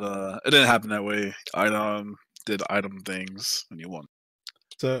 Okay. But it didn't happen that way. Idom did Idom things and he won.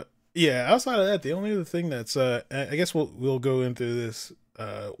 So yeah, outside of that, the only other thing that's I guess we'll go into this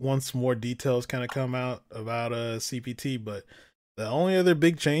once more details kind of come out about CPT, but the only other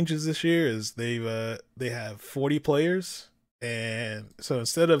big changes this year is they have 40 players, and so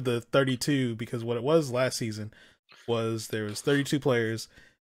instead of the 32, because what it was last season was there was 32 players.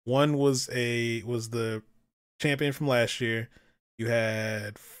 One was the champion from last year. You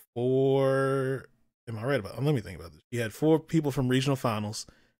had 4. Am I right about it? Let me think about this. You had 4 people from regional finals.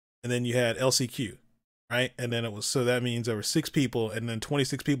 And then you had LCQ, right? And then so that means there were 6 people, and then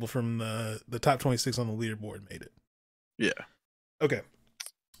 26 people from the top 26 on the leaderboard made it. Yeah. Okay.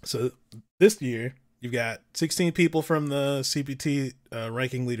 So this year, you've got 16 people from the CPT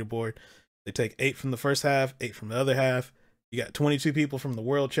ranking leaderboard. They take 8 from the first half, 8 from the other half. You got 22 people from the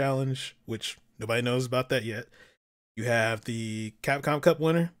World Challenge, which nobody knows about that yet. You have the Capcom Cup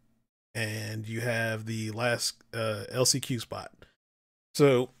winner, and you have the last LCQ spot.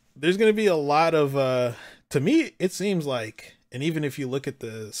 So there's going to be a lot of, to me, it seems like, and even if you look at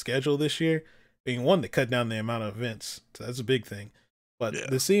the schedule this year, being one, to cut down the amount of events, so that's a big thing. But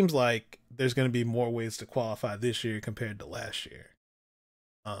It seems like there's going to be more ways to qualify this year compared to last year.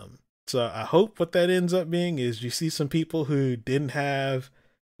 So I hope what that ends up being is you see some people who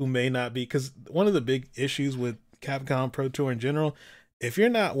may not be, because one of the big issues with Capcom Pro Tour in general, if you're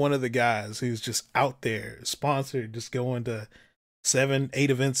not one of the guys who's just out there sponsored, just going to 7,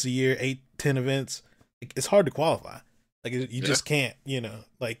 8 events a year, 8, 10 events, it's hard to qualify. Like you just can't,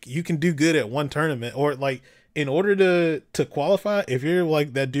 like you can do good at one tournament, or like in order to qualify, if you're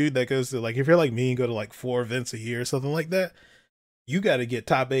like that dude that goes to, like, if you're like me and go to like 4 events a year or something like that, you got to get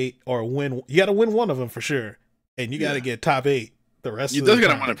top 8 or win. You got to win one of them for sure. And you got to get top 8 the rest You of the just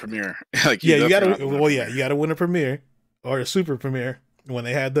gotta time, win a premiere. Like, you gotta. Well, yeah, you gotta win a premiere or a super premiere. When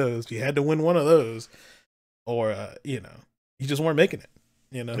they had those, you had to win one of those, or you just weren't making it.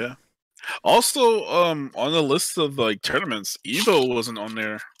 Yeah. Also, on the list of like tournaments, Evo wasn't on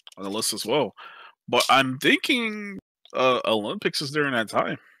there on the list as well. But I'm thinking Olympics is during that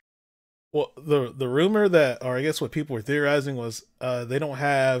time. Well, the rumor that, or I guess what people were theorizing was, they don't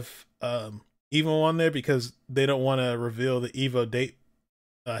have Evo on there because they don't want to reveal the Evo date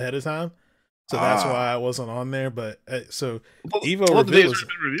ahead of time. So that's why I wasn't on there. But so Evo I thought the date's was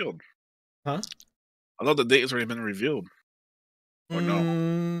already been revealed. Huh? I thought the date has already been revealed. Or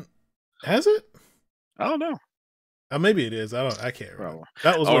no? Has it? I don't know. Maybe it is. I can't remember.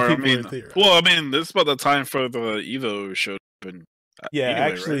 That was what people were theorizing. Well, I mean, this is about the time for the Evo show. Yeah, anyway,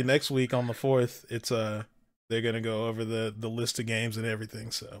 actually, right? Next week on the 4th, it's they're gonna go over the list of games and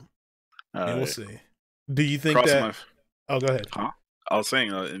everything. So we'll see. Do you think that? Oh, go ahead. Huh? I was saying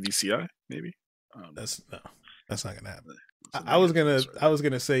in VCI maybe. That's not gonna happen. I was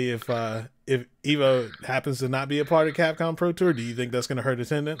gonna say if Evo happens to not be a part of Capcom Pro Tour, do you think that's gonna hurt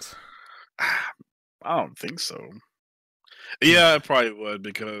attendance? I don't think so. Yeah, it probably would,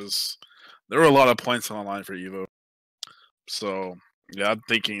 because there were a lot of points on the line for Evo. So yeah, I'm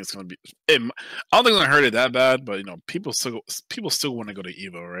thinking it's gonna be. I don't think it's gonna hurt it that bad, but people still want to go to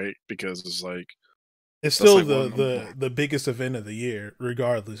Evo, right? Because it's like it's still like the biggest event of the year,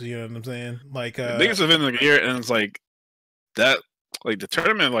 regardless. You know what I'm saying? Like the biggest event of the year, and it's like that, like the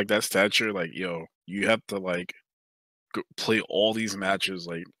tournament, like that stature, like you have to like play all these matches,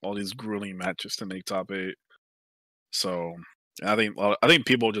 like all these grueling matches to make top 8. So I think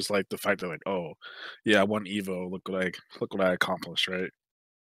people just like the fact that, like, oh yeah, I won Evo. Look what I accomplished, right?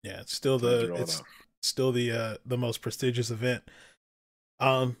 Yeah, it's still the most prestigious event.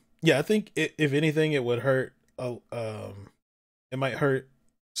 Yeah, I think if anything, it would hurt. It might hurt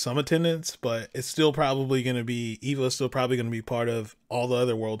some attendance, but it's still probably going to be Evo. Is still probably going to be part of all the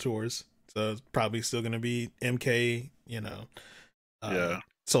other world tours, so it's probably still going to be MK.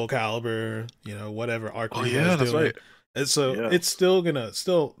 Soul Calibur, whatever Arc. Oh yeah, that's doing. Right. And so it's still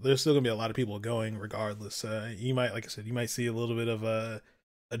there's still gonna be a lot of people going regardless. You might, like I said, you might see a little bit of a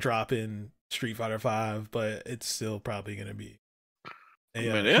drop in Street Fighter V, but it's still probably gonna be they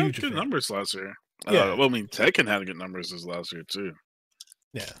had good numbers last year. Yeah, well, I mean, Tekken had good numbers this last year too.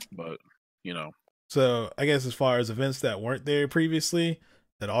 Yeah, but So I guess as far as events that weren't there previously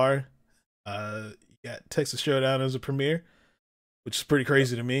that are, you got Texas Showdown as a premiere, which is pretty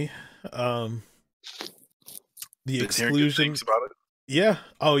crazy to me. The exclusion about it. Yeah.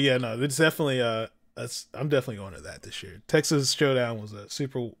 Oh yeah, no, it's definitely I'm definitely going to that this year. Texas Showdown was a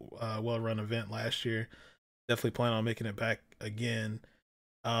super well run event last year. Definitely plan on making it back again.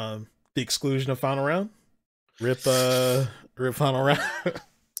 The exclusion of final round. Rip final round.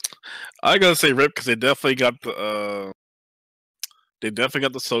 I gotta say rip, because they definitely got the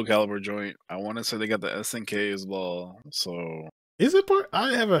Soul Calibur joint. I want to say they got the SNK as well. So is it part?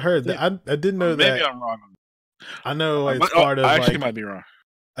 I haven't heard that. I didn't know that. Maybe I'm wrong. I know it's part of. I actually might be wrong.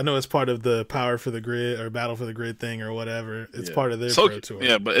 I know it's part of the Power for the Grid or Battle for the Grid thing or whatever. It's part of their Pro Tour.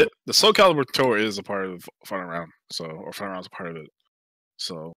 Yeah, but the Soul Calibur Tour is a part of Final Round. Or Final Round's a part of it.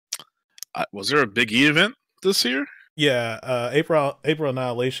 So, was there a Big E event this year? Yeah, April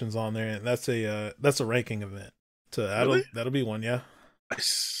Annihilation's on there, and that's a ranking event. So that'll be one. Yeah.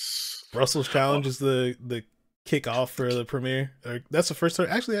 Nice. Russell's Challenge is the kickoff for the premiere. That's the first term.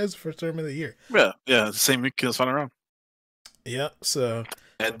 Actually, that's the first term of the year. Yeah, the same week as Final Round. Yep. So,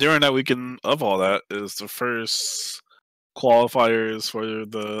 and during that weekend of all that is the first qualifiers for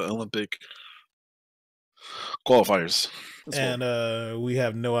the Olympic qualifiers. And we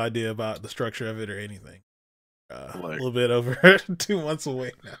have no idea about the structure of it or anything. A little bit over 2 months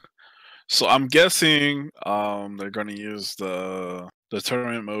away now. So I'm guessing they're going to use the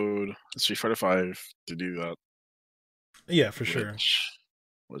tournament mode in Street Fighter V to do that. Yeah, for sure.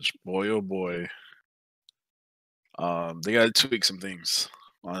 Which boy, oh boy. They got to tweak some things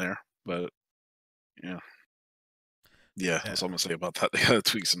on there, but yeah, that's all I'm gonna say about that. They got to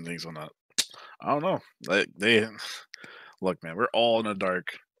tweak some things on that. I don't know. They look, man, we're all in the dark.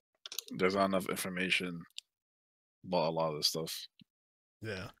 There's not enough information about a lot of this stuff.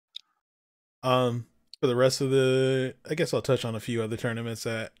 Yeah. For the rest of I guess I'll touch on a few other tournaments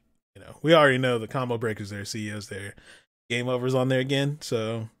that we already know. The Combo Breakers there, CEOs there, Game Over's on there again.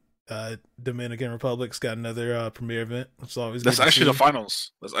 So Dominican Republic's got another premiere event. It's always that's actually the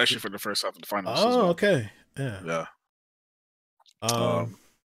finals. That's actually for the first half of the finals. Oh, well. Okay, yeah.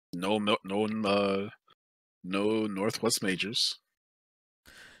 No Northwest majors.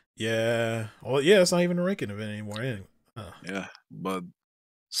 Yeah. Well, yeah, it's not even a ranking event anymore. Yeah, but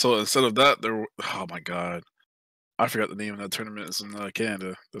so instead of that, oh my god, I forgot the name of that tournament. It's in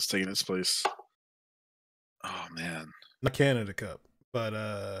Canada that's taking its place. Oh man, not Canada Cup, but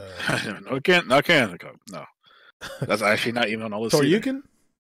not Canada Cup. No, that's actually not even on all the Toryuken.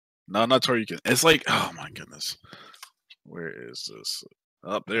 No, not Toryuken. It's like, oh my goodness, where is this?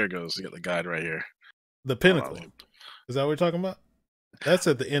 Oh, there it goes. You got the guide right here. The Pinnacle. Is that what we're talking about? That's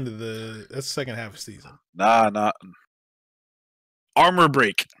at the end of that's the second half of the season. Nah, not Armor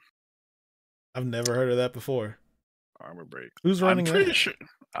Break. I've never heard of that before. Armor Break. Who's running that? I'm pretty sure.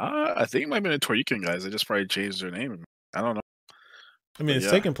 I think it might have been the Toryuken guys. They just probably changed their name. I don't know. I mean, it's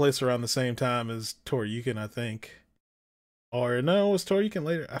taking place around the same time as Toryuken, I think. Or no, was Toryuken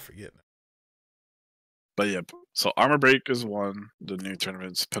later? I forget. But yeah, so Armor Break is one. The new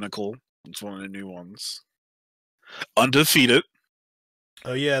tournaments. Pinnacle is one of the new ones. Undefeated.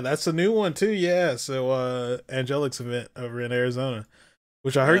 Oh yeah, that's a new one too. Yeah, so Angelic's event over in Arizona,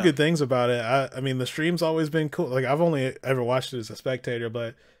 which I heard good things about it. I mean, the stream's always been cool. Like I've only ever watched it as a spectator,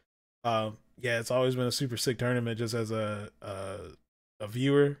 but yeah, it's always been a super sick tournament just as a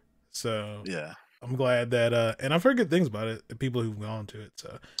viewer. So yeah, I'm glad that and I've heard good things about it. The people who've gone to it.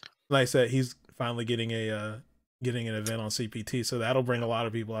 So like I said, he's finally getting an event on CPT. So that'll bring a lot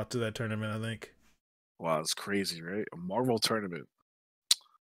of people out to that tournament, I think. Wow, it's crazy, right? A Marvel tournament.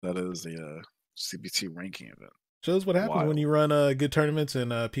 That is the CPT ranking event. Shows what happens when you run good tournaments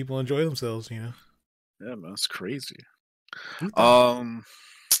and people enjoy themselves, you know. Yeah, man, it's crazy.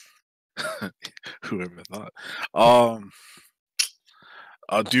 Whoever thought.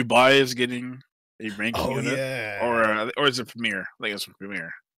 Dubai is getting a ranking event. Yeah. Or is it Premiere? I think it's a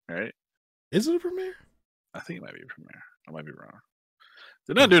Premiere, right? Is it a Premiere? I think it might be a Premiere. I might be wrong.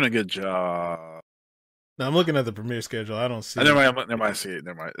 They're not doing a good job. No, I'm looking at the Premiere schedule. I don't see it. Never mind, see it.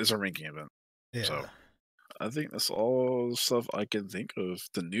 Never mind. It's a ranking event. Yeah. So I think that's all the stuff I can think of.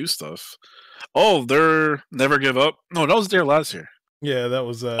 The new stuff. Oh, they're Never Give Up. No, that was there last year. Yeah, that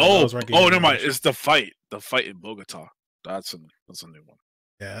was never mind. It's the fight in Bogota. That's a new one.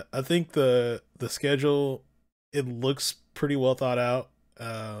 Yeah, I think the schedule, it looks pretty well thought out.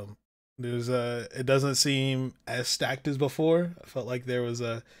 It doesn't seem as stacked as before. I felt like there's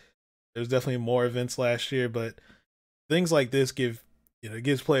definitely more events last year, but things like this gives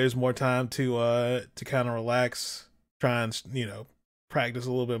players more time to kind of relax, try and practice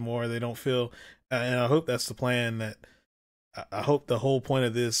a little bit more. They don't feel, and I hope that's the plan. That I hope the whole point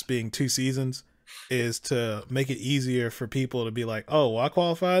of this being 2 seasons is to make it easier for people to be like, oh, well, I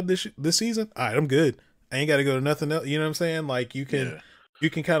qualified this season. All right, I'm good. I ain't got to go to nothing else. You know what I'm saying? Like you can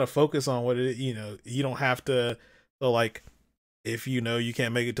kind of focus on what it. You don't have to. So like, if you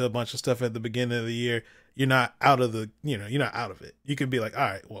can't make it to a bunch of stuff at the beginning of the year, you're not out of you're not out of it. You can be like, all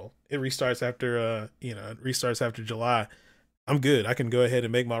right, well, it restarts after July. I'm good. I can go ahead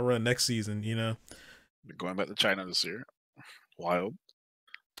and make my run next season. Going back to China this year, wild.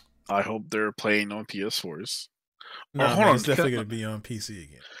 I hope they're playing on PS4s. No, hold on, it's definitely going to be on PC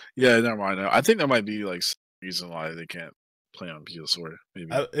again. Yeah, never mind. I think that might be like some reason why they can't play on PS4.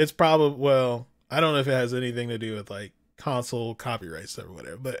 Maybe it's probably I don't know if it has anything to do with like console copyrights or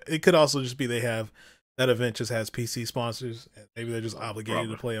whatever, but it could also just be that event just has PC sponsors, and maybe they're just obligated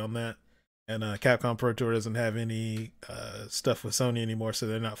to play on that. And Capcom Pro Tour doesn't have any stuff with Sony anymore, so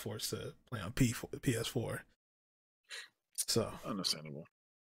they're not forced to play on PS4. So understandable.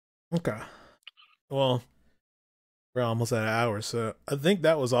 Okay. Well, we're almost at an hour, so I think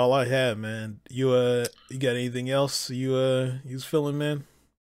that was all I had, man. You got anything else you was feeling, man?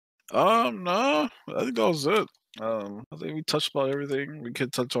 No, I think that was it. I think we touched about everything we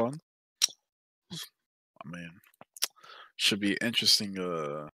could touch on. I mean, should be interesting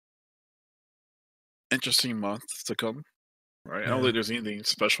month to come, right? I don't think there's anything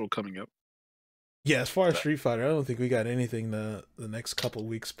special coming up. Yeah, as far as Street Fighter, I don't think we got anything the next couple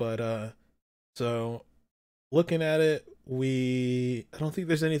weeks, but so looking at it, I don't think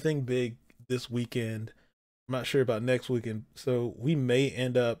there's anything big this weekend. I'm not sure about next weekend, so we may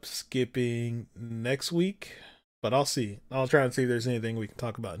end up skipping next week, but I'll see. I'll try and see if there's anything we can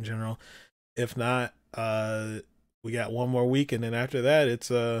talk about in general. If not, we got one more week, and then after that, it's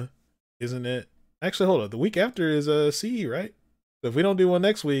isn't it? Actually, hold on. The week after is CE, right? So if we don't do one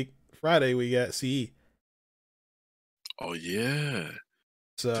next week, Friday we got CE. Oh yeah,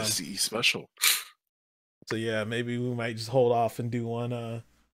 so the CE special. So yeah, maybe we might just hold off and do one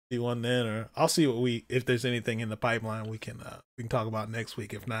then, or I'll see if there's anything in the pipeline we can talk about next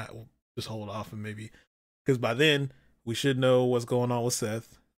week. If not, we'll just hold off and maybe, because by then we should know what's going on with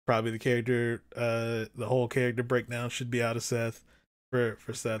Seth. Probably the character, the whole character breakdown should be out of Seth for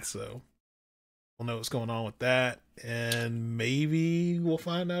Seth. So we'll know what's going on with that, and maybe we'll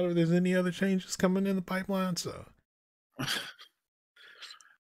find out if there's any other changes coming in the pipeline. So,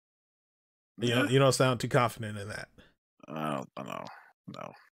 you don't sound too confident in that. No.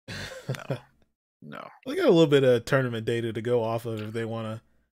 They got a little bit of tournament data to go off of if they want to,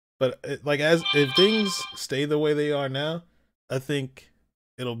 but if things stay the way they are now, I think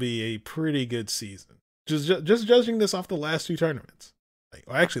it'll be a pretty good season. Just judging this off the last 2 tournaments,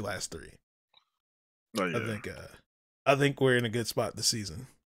 or actually last 3. Oh, yeah. I think we're in a good spot this season,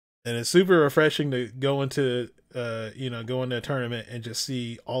 and it's super refreshing to go into a tournament and just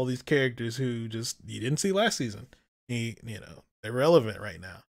see all these characters who you didn't see last season. They're relevant right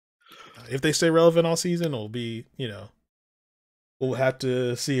now. If they stay relevant all season, it'll be we'll have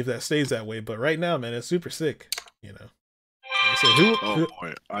to see if that stays that way. But right now, man, it's super sick. Oh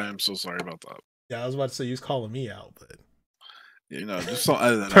boy, I am so sorry about that. Yeah, I was about to say you was calling me out, but just don't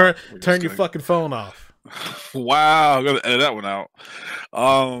edit that turn your fucking phone off. Wow, I'm gonna edit that one out.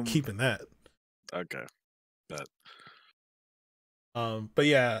 Keeping that. Okay. That. But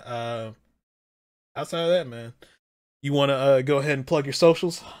yeah, outside of that, man, you want to go ahead and plug your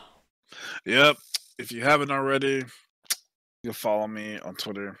socials? Yep. If you haven't already, you can follow me on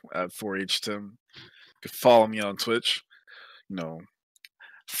Twitter at 4HTim. You can follow me on Twitch,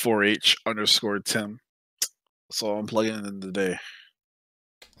 4H_Tim. So I'm plugging in today.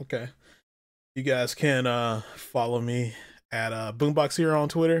 Okay. You guys can follow me at Boombox Hero on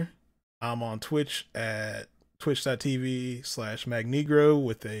Twitter. I'm on Twitch at twitch.tv/Magnegro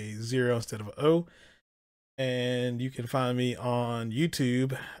with a 0 instead of an O. And you can find me on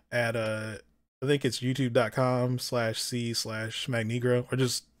YouTube at I think it's youtube.com/C/Magnegro, or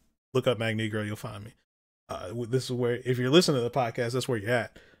just look up Magnegro, you'll find me. This is where, if you're listening to the podcast, that's where you're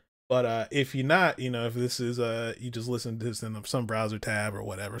at. But if you're not, if this is you just listen to this in some browser tab or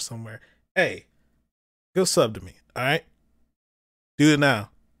whatever somewhere, hey, go sub to me, all right? Do it now.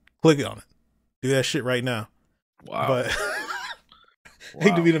 Click on it. Do that shit right now. Wow. But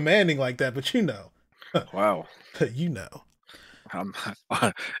hate to be demanding like that, but Wow. Hey,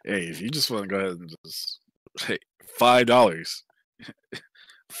 if you just want to go ahead and just $5.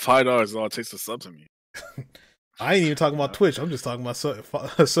 $5 is all it takes to sub to me. I ain't even talking about Twitch. I'm just talking about sub.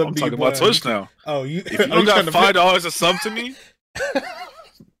 I'm talking about Twitch now. Oh, if you don't got $5 to sub to me,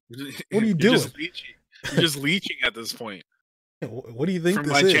 what are you doing? You're just leeching at this point. What do you think from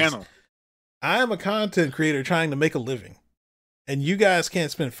this my is? Channel. I am a content creator trying to make a living, and you guys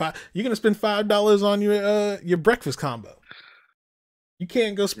can't spend You're gonna spend $5 on your breakfast combo. You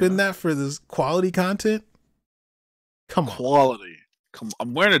can't go spend that for this quality content. Come on, quality.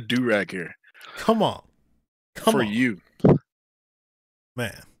 I'm wearing a do-rag here. Come on. For you,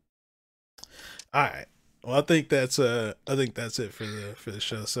 man. All right. Well, I think that's it for the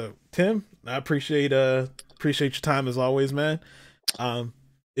show. So, Tim, I appreciate your time as always, man.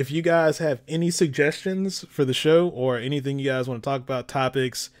 If you guys have any suggestions for the show or anything you guys want to talk about,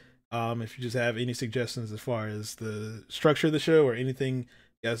 topics, if you just have any suggestions as far as the structure of the show or anything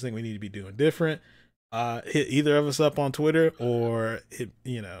you guys think we need to be doing different, hit either of us up on Twitter or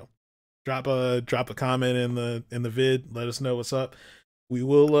drop a comment in the vid. Let us know what's up. We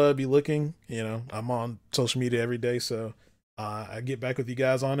will be looking. I'm on social media every day, so I get back with you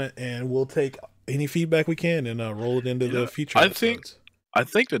guys on it, and we'll take any feedback we can and roll it into the future episodes. I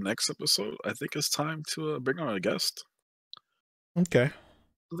think the next episode, it's time to bring on a guest. Okay. I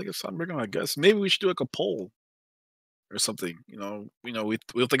think it's time to bring on a guest. Maybe we should do like a poll or something. We'll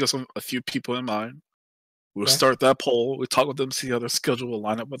think of a few people in mind. We'll start that poll. We'll talk with them, see how their schedule will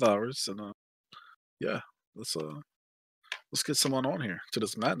line up with ours, and let's get someone on here to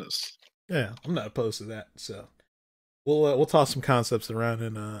this madness. Yeah, I'm not opposed to that. So we'll toss some concepts around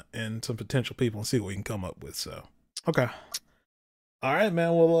and some potential people and see what we can come up with. So okay, all right,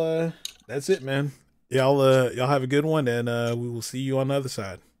 man. Well, that's it, man. Y'all have a good one, and we will see you on the other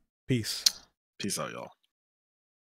side. Peace. Peace out, y'all.